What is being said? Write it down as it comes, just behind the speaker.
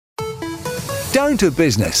Down to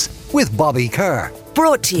Business with Bobby Kerr.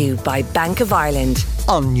 Brought to you by Bank of Ireland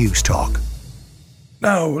on News Talk.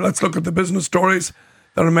 Now, let's look at the business stories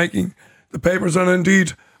that are making the papers and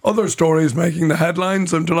indeed other stories making the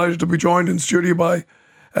headlines. I'm delighted to be joined in studio by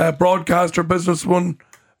broadcaster, businesswoman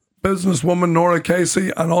Norah Casey,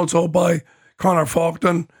 and also by Conor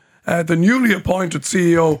Faughnan, the newly appointed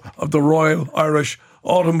CEO of the Royal Irish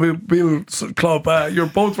Automobile Club. You're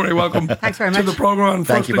both very welcome Thanks very to much. the programme. And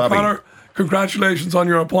Thank you, firstly, Bobby. Conor, congratulations on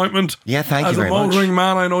your appointment. Yeah, thank you very much. As a motoring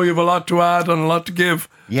man, I know you have a lot to add and a lot to give.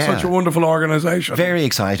 Yeah. Such a wonderful organisation. Very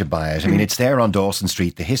excited by it. I mean, it's there on Dawson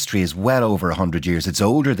Street. The history is well over 100 years. It's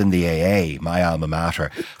older than the AA, my alma mater,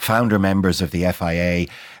 founder members of the FIA,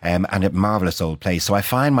 and a marvellous old place. So I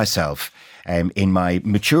find myself in my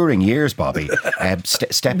maturing years, Bobby,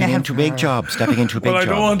 stepping into a big job. Well, I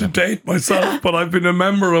don't want to date myself, but I've been a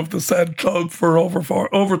member of the said club for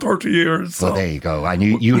over 30 years. So. Well, there you go. And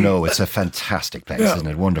you know it's a fantastic place, isn't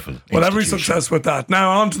it? Wonderful. Well, every success with that. Now,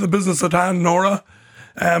 on to the business at hand, Norah.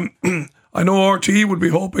 I know RTE would be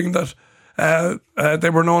hoping that they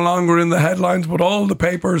were no longer in the headlines, but all the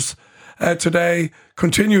papers today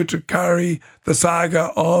continue to carry the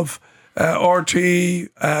saga of RTE,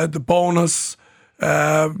 the bonus,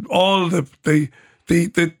 all the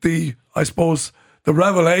I suppose the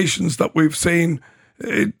revelations that we've seen.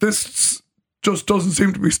 This just doesn't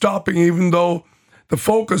seem to be stopping, even though the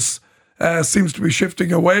focus seems to be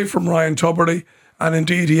shifting away from Ryan Tubridy, and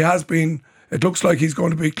indeed he has been. It looks like he's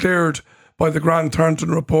going to be cleared by the Grant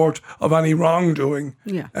Thornton report of any wrongdoing.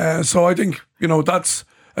 Yeah. So I think that's.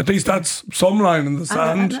 At least that's some line in the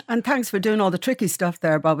sand. And thanks for doing all the tricky stuff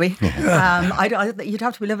there, Bobby. You'd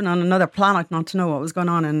have to be living on another planet not to know what was going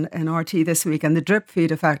on in RT this week. And the drip feed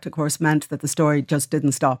effect, of course, meant that the story just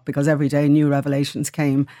didn't stop, because every day new revelations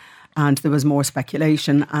came and there was more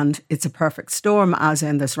speculation. And it's a perfect storm, as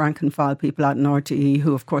in this rank and file people out in RTE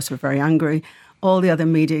who, of course, were very angry. All the other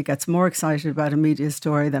media gets more excited about a media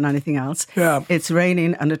story than anything else. Yeah. It's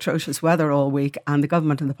raining and atrocious weather all week, and the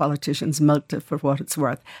government and the politicians milked it for what it's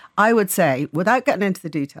worth. I would say, without getting into the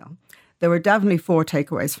detail, there were definitely 4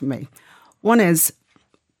 takeaways for me. One is,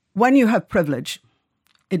 when you have privilege,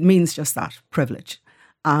 it means just that, privilege.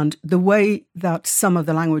 And the way that some of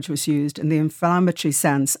the language was used in the inflammatory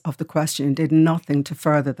sense of the question did nothing to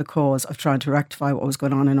further the cause of trying to rectify what was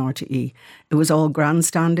going on in RTE. It was all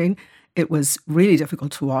grandstanding. It was really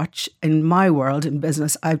difficult to watch. In my world, in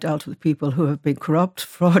business, I've dealt with people who have been corrupt,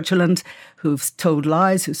 fraudulent, who've told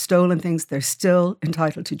lies, who've stolen things. They're still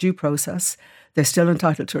entitled to due process. They're still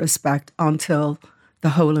entitled to respect until the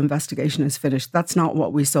whole investigation is finished. That's not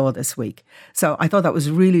what we saw this week. So I thought that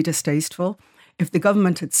was really distasteful. If the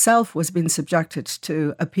government itself was being subjected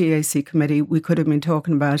to a PAC committee, we could have been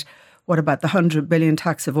talking about, what about the 100 billion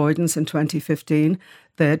tax avoidance in 2015,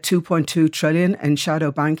 the 2.2 trillion in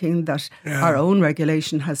shadow banking that our own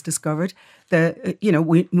regulation has discovered.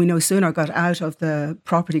 We no sooner got out of the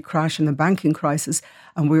property crash and the banking crisis,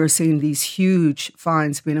 and we were seeing these huge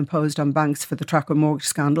fines being imposed on banks for the tracker mortgage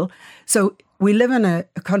scandal. So we live in a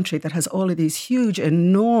country that has all of these huge,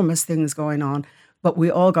 enormous things going on, but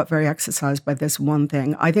we all got very exercised by this one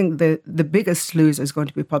thing. I think the biggest loser is going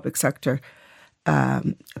to be the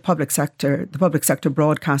public sector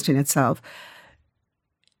broadcasting itself.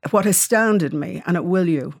 What astounded me, and it will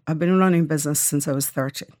you, I've been running business since I was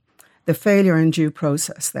 30, the failure in due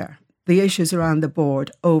process there, the issues around the board,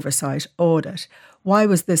 oversight, audit. Why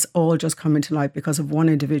was this all just coming to light because of one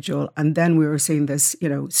individual? And then we were seeing this,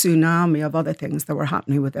 tsunami of other things that were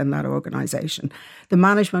happening within that organisation. The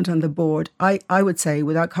management and the board, I would say,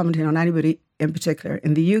 without commenting on anybody in particular,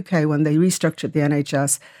 in the UK, when they restructured the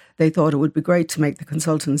NHS, they thought it would be great to make the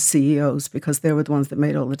consultants CEOs because they were the ones that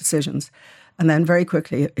made all the decisions. And then very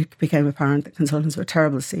quickly it became apparent that consultants were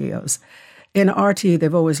terrible CEOs. In RTE,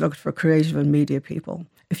 they've always looked for creative and media people.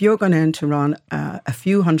 If you're going in to run a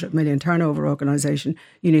few 100 million turnover organisation,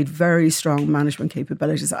 you need very strong management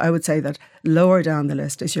capabilities. I would say that lower down the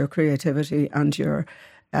list is your creativity and your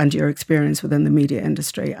experience within the media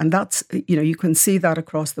industry. And that's, you can see that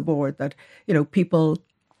across the board, that, people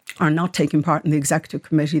are not taking part in the executive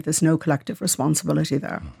committee. There's no collective responsibility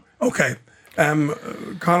there. Okay.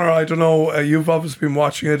 Conor, I don't know, you've obviously been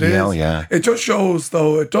watching it. Yeah. It just shows,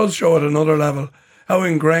 though, it does show at another level how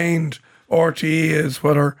ingrained RTE is,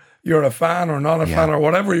 whether you're a fan or not a fan or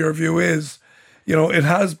whatever your view is. It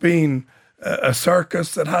has been a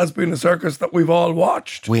circus. It has been a circus that we've all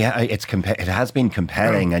watched. It has been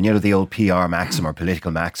compelling. And the old PR maxim or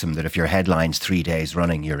political maxim that if your headline's 3 days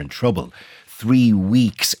running, you're in trouble. 3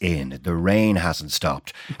 weeks in, the rain hasn't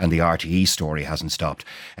stopped and the RTE story hasn't stopped.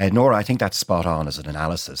 Norah, I think that's spot on as an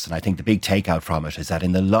analysis. And I think the big takeout from it is that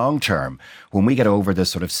in the long term, when we get over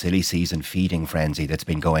this sort of silly season feeding frenzy that's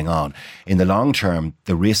been going on, in the long term,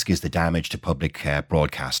 the risk is the damage to public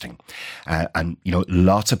broadcasting. And, you know,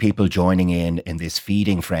 lots of people joining in this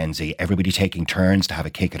feeding frenzy, everybody taking turns to have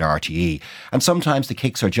a kick at RTE. And sometimes the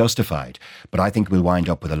kicks are justified, but I think we'll wind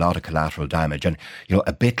up with a lot of collateral damage. And, you know,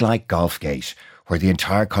 a bit like Golfgate, where the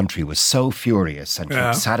entire country was so furious and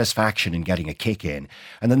took satisfaction in getting a kick in.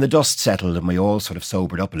 And then the dust settled and we all sort of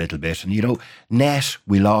sobered up a little bit. And, you know, net,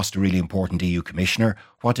 we lost a really important EU commissioner.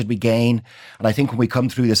 What did we gain? And I think when we come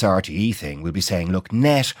through this RTE thing, we'll be saying, look,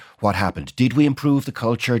 net, what happened? Did we improve the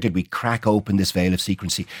culture? Did we crack open this veil of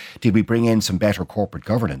secrecy? Did we bring in some better corporate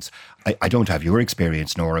governance? I don't have your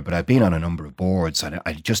experience, Norah, but I've been on a number of boards and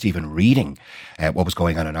I just even reading what was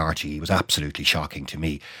going on in RTE was absolutely shocking to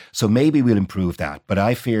me. So maybe we'll improve that. But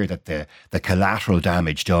I fear that the collateral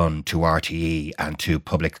damage done to RTE and to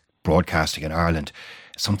public broadcasting in Ireland,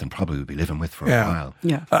 something probably we'll be living with for a while.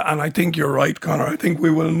 Yeah. And I think you're right, Conor. I think we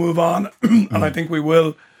will move on. And I think we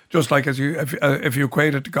will, just like if you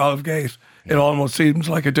equate it to Golfgate, it almost seems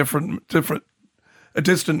like a distant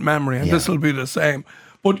memory. And this will be the same.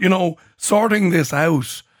 But, you know, sorting this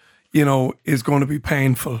out, you know, is going to be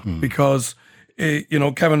painful because, you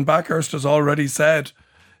know, Kevin Backhurst has already said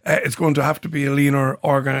it's going to have to be a leaner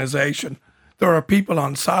organisation. There are people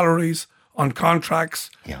on salaries, on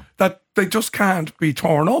contracts, that they just can't be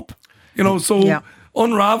torn up. You know, so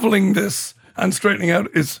unravelling this and straightening out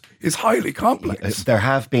is highly complex. There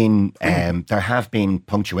have been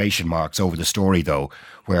punctuation marks over the story, though,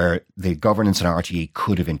 where the governance in RTE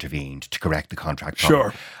could have intervened to correct the contract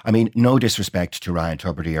problem. Sure. I mean, no disrespect to Ryan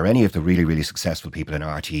Tubridy or any of the really, really successful people in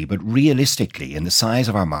RTE, but realistically, in the size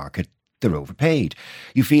of our market, they're overpaid.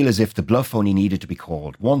 You feel as if the bluff only needed to be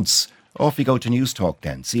called once. Off you go to News Talk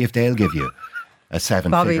then, see if they'll give you a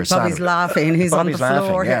seven-figure salary. Bobby's laughing. He's on the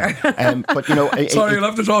floor here. But, you know, sorry, you'll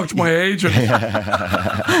have to talk to my agent.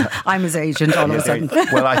 I'm his agent all of a sudden.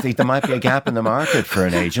 Well, I think there might be a gap in the market for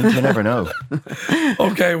an agent. You never know.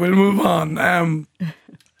 Okay, we'll move on.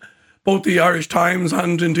 Both the Irish Times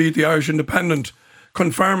and indeed the Irish Independent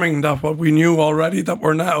confirming that what we knew already, that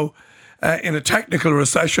we're now in a technical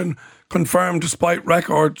recession, confirmed despite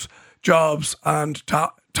record jobs and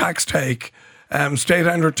tax take. State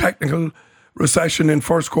under technical recession in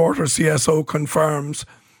first quarter, CSO confirms.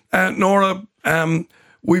 Norah,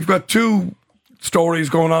 we've got two stories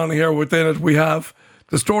going on here within it. We have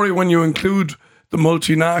the story when you include the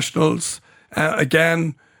multinationals,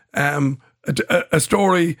 again, a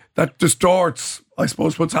story that distorts, I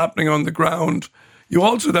suppose, what's happening on the ground. You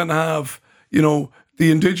also then have, you know,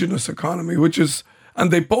 the indigenous economy, which is,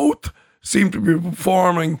 and they both seem to be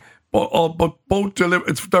performing, but both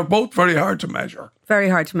deliver. They're both very hard to measure. Very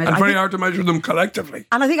hard to measure. And very hard to measure them collectively.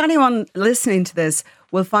 And I think anyone listening to this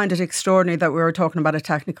will find it extraordinary that we were talking about a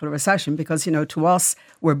technical recession because, you know, to us,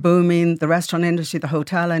 we're booming. The restaurant industry, the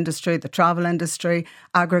hotel industry, the travel industry,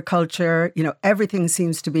 agriculture, you know, everything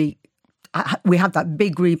seems to be, we have that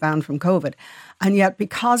big rebound from COVID. And yet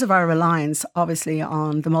because of our reliance, obviously,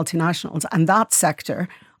 on the multinationals, and that sector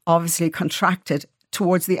obviously contracted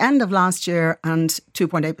towards the end of last year and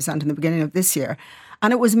 2.8% in the beginning of this year.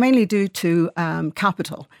 And it was mainly due to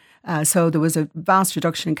capital. So there was a vast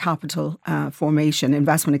reduction in capital formation,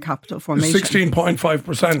 investment in capital formation.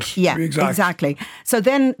 16.5%. Yeah, exactly. So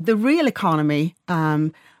then the real economy,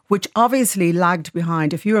 which obviously lagged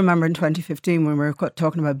behind, if you remember in 2015 when we were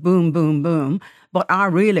talking about boom, boom, boom, but our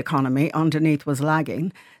real economy underneath was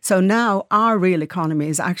lagging. So now our real economy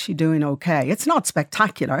is actually doing okay. It's not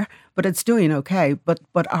spectacular, but it's doing okay. But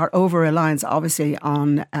our over-reliance obviously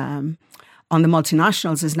on the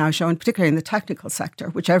multinationals is now showing, particularly in the technical sector,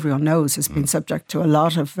 which everyone knows has been subject to a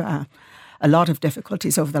lot of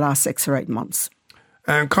difficulties over the last 6 or 8 months.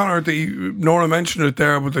 And Conor, Norah mentioned it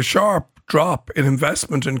there, with a sharp drop in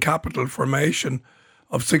investment in capital formation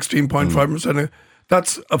of 16.5%.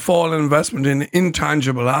 That's a fall in investment in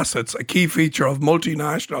intangible assets, a key feature of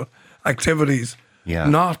multinational activities. Yeah.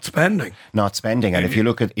 Not spending. And if you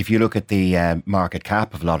look at the market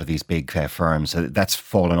cap of a lot of these big firms, that's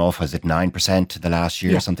fallen off, was it 9% the last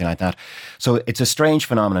year, something like that. So it's a strange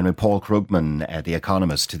phenomenon. I mean, Paul Krugman, the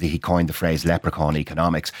economist, he coined the phrase leprechaun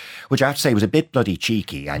economics, which I have to say was a bit bloody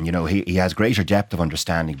cheeky. And, you know, he has greater depth of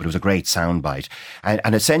understanding, but it was a great soundbite.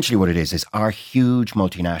 And essentially what it is our huge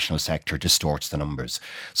multinational sector distorts the numbers.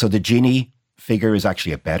 So the Gini figure is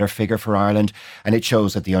actually a better figure for Ireland, and it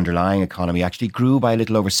shows that the underlying economy actually grew by a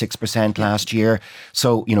little over 6% last year.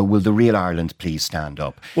 So, will the real Ireland please stand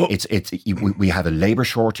up? Well, we have a labour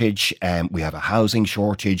shortage, we have a housing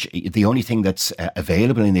shortage. The only thing that's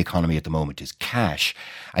available in the economy at the moment is cash,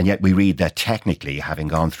 and yet we read that technically, having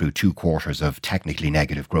gone through 2 quarters of technically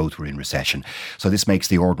negative growth, we're in recession. So this makes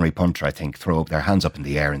the ordinary punter, I think, throw up their hands up in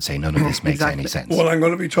the air and say none of this makes any sense. Well, I'm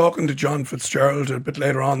going to be talking to John Fitzgerald a bit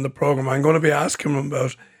later on in the programme. I'm going to be asking him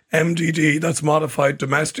about MDD, that's modified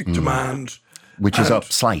domestic demand. Which is up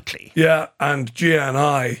slightly. Yeah, and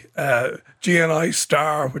GNI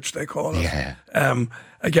star, which they call it. Yeah.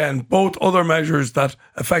 Again, both other measures that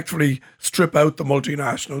effectively strip out the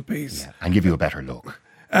multinational piece. Yeah, and give you a better look.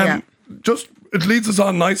 Just, it leads us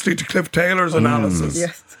on nicely to Cliff Taylor's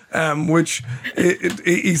analysis, which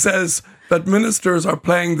he says that ministers are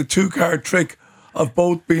playing the 2-card trick of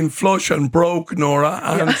both being flush and broke, Norah,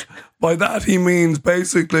 and by that he means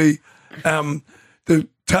basically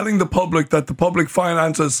telling the public that the public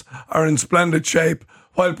finances are in splendid shape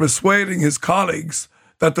while persuading his colleagues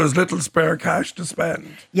that there's little spare cash to spend.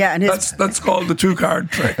 Yeah, and that's called the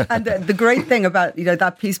 2-card trick. And the great thing about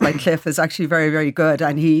that piece by Cliff is actually very, very good.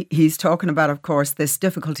 And he's talking about, of course, this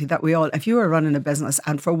difficulty that we all, if you are running a business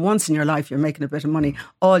and for once in your life you're making a bit of money,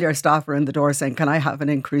 all your staff are in the door saying, "Can I have an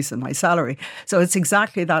increase in my salary?" So it's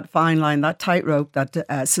exactly that fine line, that tightrope that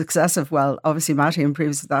successive, well, obviously Matty and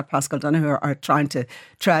previous to that Pascal Donoghue are trying to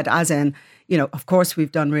tread, as in, of course,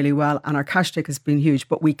 we've done really well and our cash tick has been huge,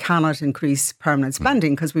 but we cannot increase permanent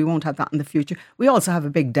spending because we won't have that in the future. We also have a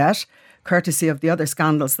big debt, courtesy of the other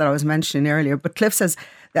scandals that I was mentioning earlier. But Cliff says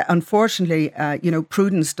that unfortunately,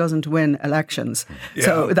 prudence doesn't win elections. Yeah.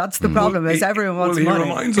 So that's the problem, is everyone wants money. He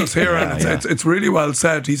reminds us here, and it's really well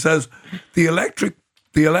said. He says the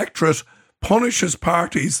electorate punishes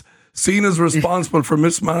parties seen as responsible for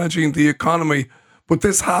mismanaging the economy, but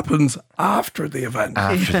this happens after the event.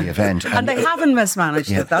 And they haven't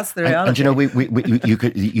mismanaged it. That's the reality.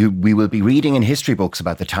 And we will be reading in history books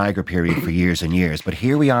about the Tiger period for years and years. But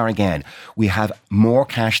here we are again. We have more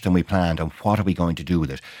cash than we planned. And what are we going to do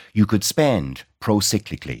with it? You could spend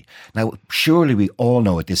pro-cyclically. Now, surely we all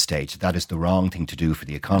know at this stage that is the wrong thing to do for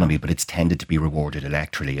the economy, but it's tended to be rewarded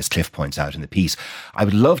electorally, as Cliff points out in the piece. I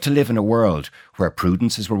would love to live in a world where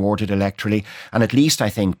prudence is rewarded electorally, and at least I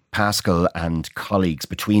think Pascal and colleagues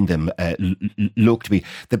between them look to be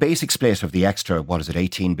the basic split of the extra,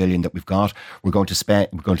 18 billion that we've got. We're going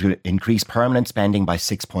to increase permanent spending by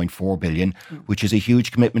 6.4 billion, which is a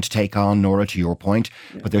huge commitment to take on, Norah, to your point,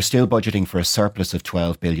 but they're still budgeting for a surplus of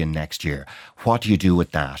 12 billion next year. What do you do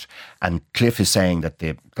with that? And Cliff is saying that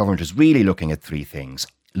the government is really looking at 3 things: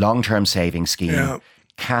 long-term savings scheme,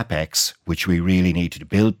 CapEx, which we really need to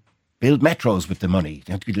build metros with the money.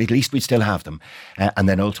 At least we still have them. And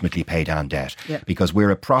then ultimately pay down debt. Yeah. Because we're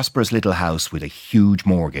a prosperous little house with a huge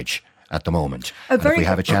mortgage at the moment. And if we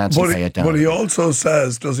have a chance to pay it down. But he also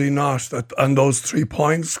says, does he not, that on those 3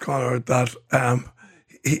 points, Conor, that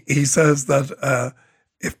he says that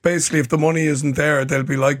if the money isn't there, they'll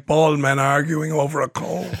be like bald men arguing over a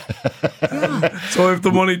coal. So if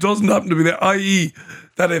the money doesn't happen to be there, i.e.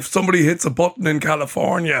 that if somebody hits a button in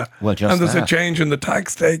California and there's a change in the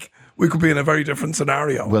tax take, we could be in a very different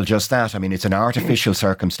scenario. Well, just that. I mean, it's an artificial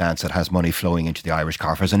circumstance that has money flowing into the Irish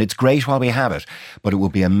coffers, and it's great while we have it, but it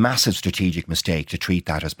would be a massive strategic mistake to treat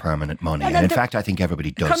that as permanent money. And in fact, I think everybody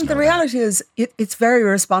does know the reality is it's very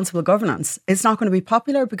irresponsible governance. It's not going to be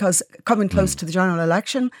popular because coming close to the general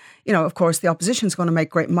election, of course, the opposition is going to make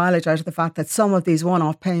great mileage out of the fact that some of these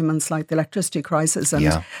one-off payments, like the electricity crisis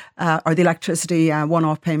and or the electricity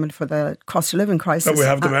one-off payment for the cost of living crisis. That we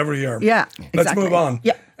have them every year. Yeah, exactly. Let's move on.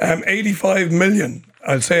 Yeah. 85 million,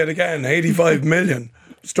 I'll say it again, 85 million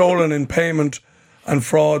stolen in payment and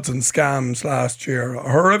frauds and scams last year. A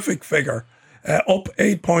horrific figure. Up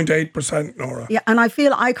 8.8%, Norah. Yeah, and I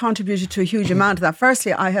feel I contributed to a huge amount of that.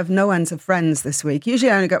 Firstly, I have no ends of friends this week.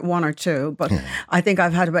 Usually I only get 1 or 2, but I think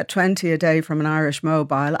I've had about 20 a day from an Irish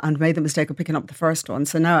mobile and made the mistake of picking up the first one.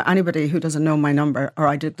 So now anybody who doesn't know my number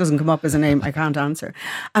or doesn't come up as a name, I can't answer.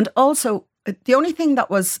 And also, the only thing that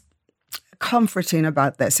was comforting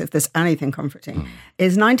about this, if there's anything comforting,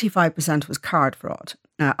 is 95% was card fraud.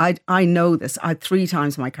 Now, I know this. 3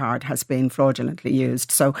 times my card has been fraudulently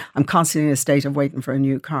used, so I'm constantly in a state of waiting for a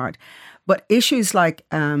new card. But issues like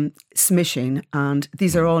smishing, and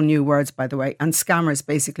these are all new words, by the way, and scammers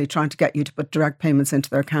basically trying to get you to put direct payments into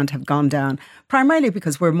their account have gone down, primarily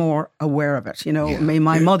because we're more aware of it. I mean,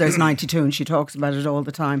 my mother's 92 and she talks about it all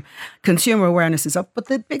the time. Consumer awareness is up, but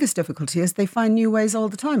the biggest difficulty is they find new ways all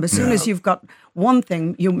the time. As soon as you've got one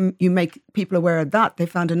thing, you make people aware of that, they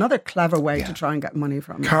found another clever way to try and get money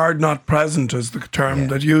from it. Card not present is the term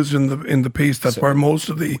that's used in the piece. That's where most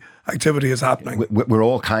of the activity is happening. We're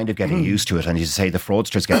all kind of getting used to it, and as you say, the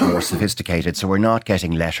fraudsters get more sophisticated, so we're not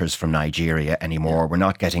getting letters from Nigeria anymore. We're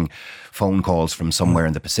not getting phone calls from somewhere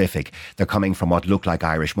in the Pacific. They're coming from what look like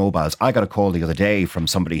Irish mobiles. I got a call the other day from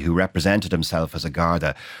somebody who represented himself as a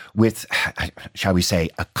Garda with, shall we say,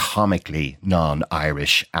 a comically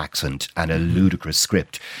non-Irish accent and a ludicrous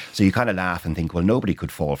script. So you kind of laugh and think, well, nobody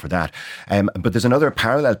could fall for that. But there's another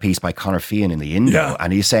parallel piece by Conor Faughnan in the Indo,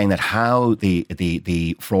 and he's saying that how the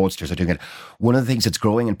fraudsters are doing it. One of the things that's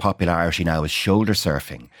growing in popularity now is shoulder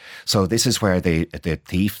surfing. So this is where the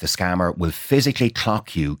thief, the scammer, will physically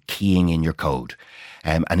clock you keying in your code.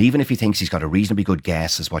 And even if he thinks he's got a reasonably good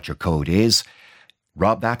guess as what your code is,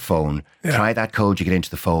 rob that phone, try that code, you get into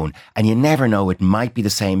the phone, and you never know, it might be the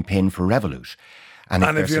same PIN for Revolut. And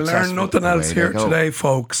if you learn nothing else here today,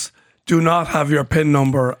 folks, do not have your PIN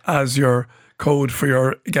number as your code for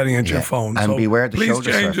your getting into your phone. And so beware the please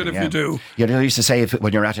shoulder change surfing, it if you do. They used to say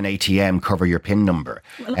when you're at an ATM, cover your PIN number.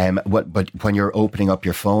 But when you're opening up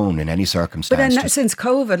your phone in any circumstance. But then since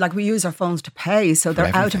COVID, we use our phones to pay, so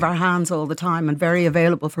they're out of our hands all the time and very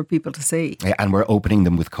available for people to see. Yeah, and we're opening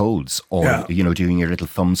them with codes or, doing your little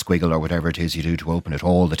thumb squiggle or whatever it is you do to open it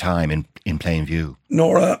all the time in plain view.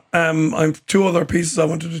 Nora, I've two other pieces I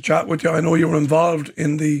wanted to chat with you. I know you were involved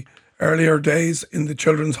in the earlier days in the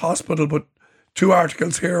Children's Hospital, but two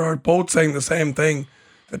articles here are both saying the same thing,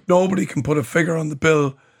 that nobody can put a figure on the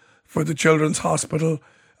bill for the Children's Hospital.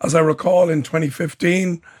 As I recall, in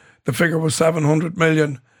 2015, the figure was 700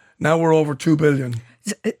 million. Now we're over 2 billion.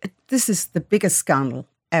 This is the biggest scandal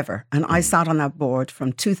ever. And I sat on that board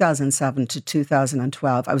from 2007 to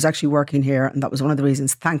 2012. I was actually working here, and that was one of the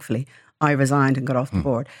reasons, thankfully, I resigned and got off the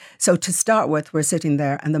board. So to start with, we're sitting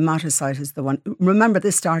there and the Matter site is the one. Remember,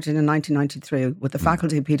 this started in 1993 with the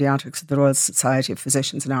Faculty of Paediatrics of the Royal Society of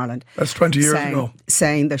Physicians in Ireland. That's 20 years ago.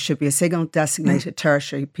 Saying there should be a single designated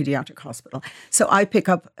tertiary paediatric hospital. So I pick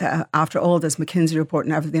up, after all this McKinsey report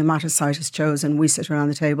and everything, the Matter site is chosen. We sit around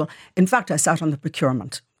the table. In fact, I sat on the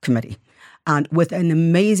procurement committee. And with an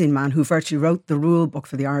amazing man who virtually wrote the rule book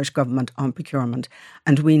for the Irish government on procurement.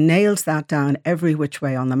 And we nailed that down every which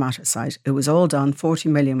way on the Matter site. It was all done. 40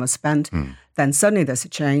 million was spent. Then suddenly there's a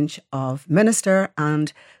change of minister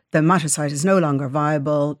and the Matter site is no longer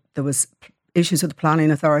viable. There was issues with the planning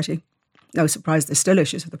authority. No surprise, there's still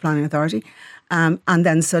issues with the planning authority. And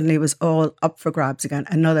then suddenly it was all up for grabs again.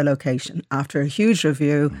 Another location after a huge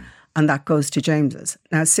review. And that goes to James's.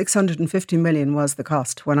 Now, 650 million was the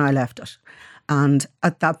cost when I left it. And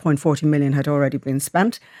at that point, 40 million had already been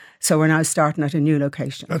spent. So we're now starting at a new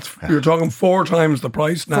location. You're talking 4 times the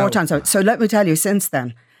price now. 4 times. So let me tell you, since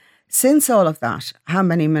then, since all of that, how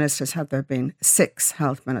many ministers have there been? 6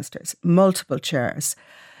 health ministers, multiple chairs,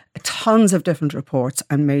 tons of different reports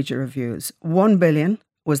and major reviews. 1 billion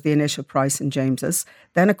was the initial price in James's.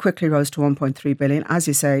 Then it quickly rose to 1.3 billion. As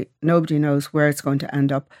you say, nobody knows where it's going to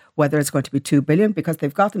end up, whether it's going to be 2 billion, because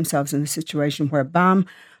they've got themselves in a situation where BAM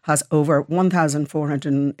has over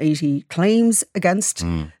 1,480 claims against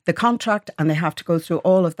the contract, and they have to go through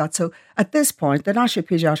all of that. So at this point, the National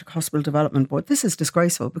Paediatric Hospital Development Board, this is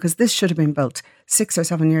disgraceful because this should have been built 6 or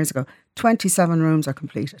 7 years ago. 27 rooms are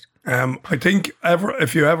completed. I think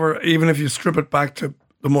even if you strip it back to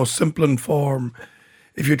the most simple form,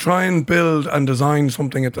 if you try and build and design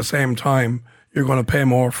something at the same time, you're going to pay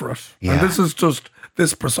more for it. Yeah. And this is just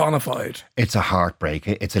this personified. It's a heartbreak.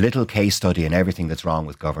 It's a little case study in everything that's wrong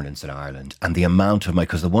with governance in Ireland. And the amount of money,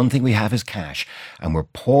 because the one thing we have is cash, and we're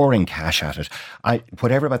pouring cash at it.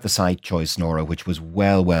 Whatever about the site choice, Norah, which was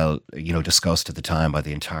well, discussed at the time by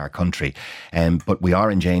the entire country. But we are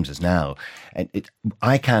in James's now. And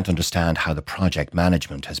I can't understand how the project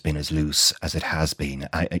management has been as loose as it has been.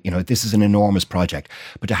 This is an enormous project,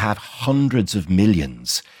 but to have hundreds of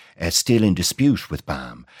millions still in dispute with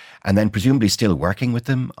BAM, and then presumably still working with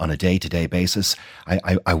them on a day-to-day basis,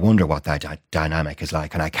 I wonder what that dynamic is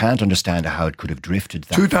like, and I can't understand how it could have drifted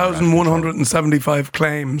that 2,175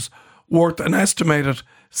 claims worth an estimated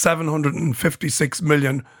 756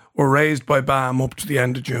 million were raised by BAM up to the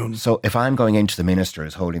end of June. So if I'm going into the minister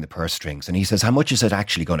who's holding the purse strings and he says, how much is it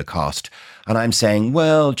actually going to cost? And I'm saying,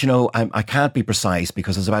 well, I can't be precise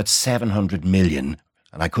because there's about 700 million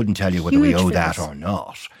And I couldn't tell you whether we owe that or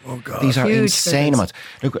not. Oh, God. These are insane amounts.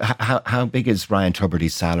 Look, how big is Ryan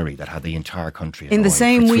Tubridy's salary that had the entire country in the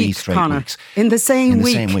same week, Conor? Weeks? In the same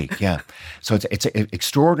week, yeah. So it's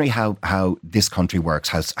extraordinary how this country works,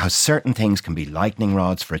 how certain things can be lightning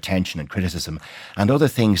rods for attention and criticism, and other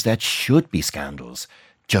things that should be scandals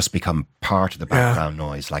just become part of the background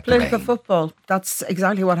noise, like political the rain. Football. That's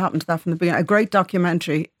exactly what happened to that from the beginning. A great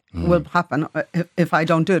documentary will happen if I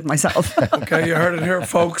don't do it myself. Okay, you heard it here,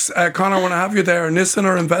 folks. Conor, when I have you there, Nissan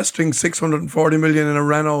are investing 640 million in a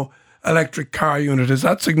Renault electric car unit. Is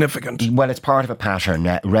that significant? Well, it's part of a pattern.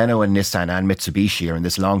 Renault and Nissan and Mitsubishi are in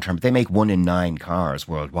this long term. They make 1 in 9 cars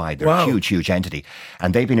worldwide. They're a huge entity.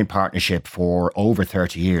 And they've been in partnership for over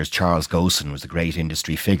 30 years. Charles Gosen was a great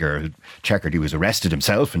industry figure who checkered. He was arrested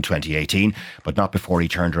himself in 2018, but not before he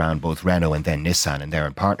turned around both Renault and then Nissan, and they're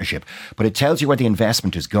in partnership. But it tells you where the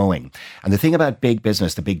investment is going. And the thing about big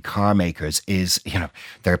business, the big car makers, is,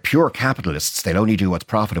 they're pure capitalists. They'll only do what's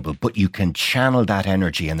profitable, but you can channel that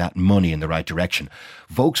energy and that money in the right direction.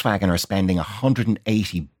 Volkswagen are spending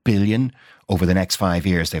 180 billion over the next 5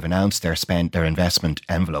 years. They've announced their investment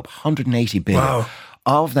envelope, 180 billion. Wow.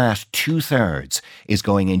 Of that, 2/3 is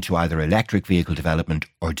going into either electric vehicle development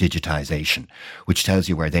or digitisation, which tells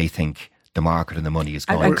you where they think the market and the money is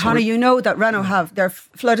going. And Conor, you know that Renault they're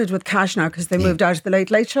flooded with cash now because they moved out of the Late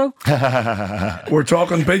Late Show. We're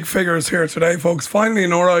talking big figures here today, folks. Finally,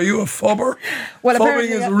 Norah, are you a fubber? Well,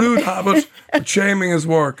 fubbing is a rude habit, but shaming is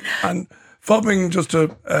work. And fubbing, just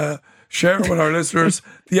to share with our listeners,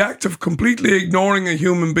 the act of completely ignoring a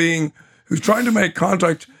human being who's trying to make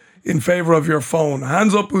contact in favour of your phone.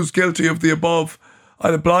 Hands up who's guilty of the above.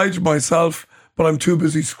 I'd oblige myself, but I'm too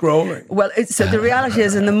busy scrolling. Well, so the reality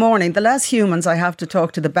is, in the morning, the less humans I have to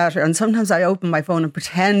talk to, the better. And sometimes I open my phone and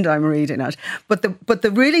pretend I'm reading it. But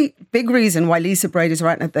the really big reason why Lisa Brady's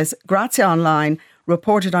writing at this, Grazia Online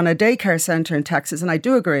reported on a daycare centre in Texas, and I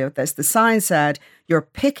do agree with this. The sign said, "You're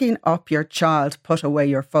picking up your child, put away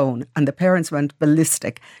your phone." And the parents went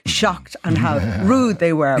ballistic, shocked and how rude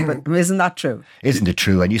they were. But isn't that true? Isn't it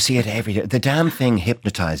true? And you see it every day. The damn thing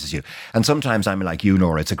hypnotises you. And sometimes I'm like you,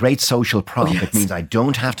 Norah. It's a great social prop. Yes. It means I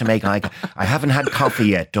don't have to make I haven't had coffee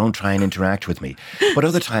yet. Don't try and interact with me. But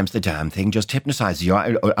other times the damn thing just hypnotises you.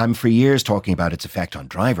 I'm for years talking about its effect on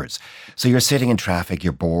drivers. So you're sitting in traffic,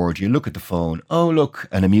 you're bored, you look at the phone. Oh, look,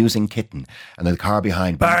 an amusing kitten. And the car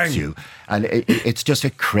behind beats you. And it's just a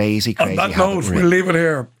crazy On that note, really. We'll leave it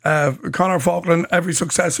here. Conor Faughnan, every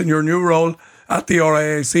success in your new role at the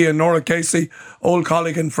RAAC, and Norah Casey, old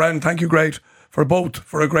colleague and friend, thank you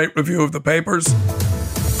for a great review of the papers.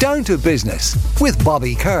 Down to Business with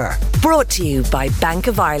Bobby Kerr. Brought to you by Bank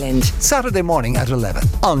of Ireland. Saturday morning at 11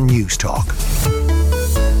 on News Talk.